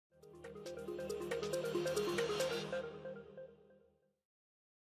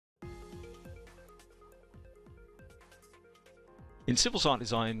In Civil Site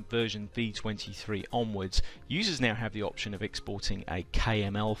Design version V23 onwards, users now have the option of exporting a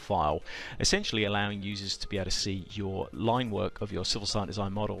KML file, essentially allowing users to be able to see your line work of your Civil Site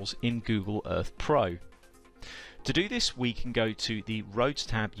Design models in Google Earth Pro. To do this, we can go to the Roads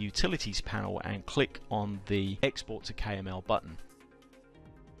tab Utilities panel and click on the Export to KML button.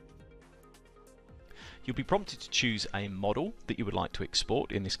 You'll be prompted to choose a model that you would like to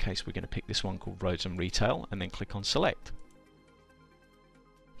export. In this case, we're going to pick this one called Roads and Retail, and then click on Select.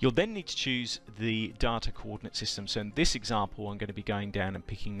 You'll then need to choose the data coordinate system. So in this example, I'm going to be going down and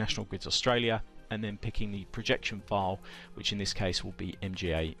picking National Grids Australia, and then picking the projection file, which in this case will be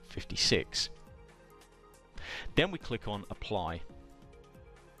MGA 56. Then we click on Apply.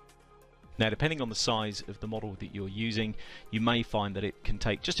 Now, depending on the size of the model that you're using, you may find that it can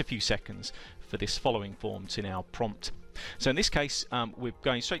take just a few seconds for this following form to now prompt. So in this case, we're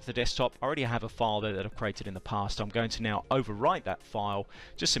going straight to the desktop. I already have a file there that I've created in the past. I'm going to now overwrite that file,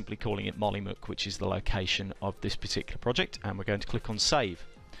 just simply calling it Mollymook, which is the location of this particular project, and we're going to click on Save.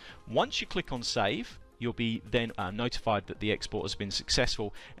 Once you click on Save, you'll be then notified that the export has been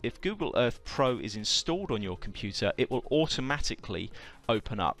successful. If Google Earth Pro is installed on your computer, it will automatically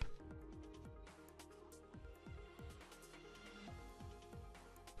open up.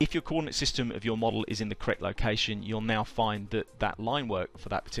 If your coordinate system of your model is in the correct location, you'll now find that that line work for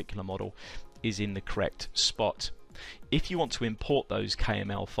that particular model is in the correct spot. If you want to import those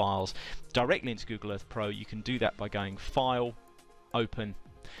KML files directly into Google Earth Pro, you can do that by going File, Open,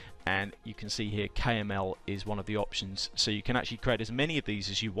 and you can see here KML is one of the options. So you can actually create as many of these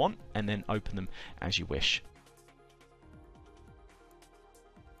as you want and then open them as you wish.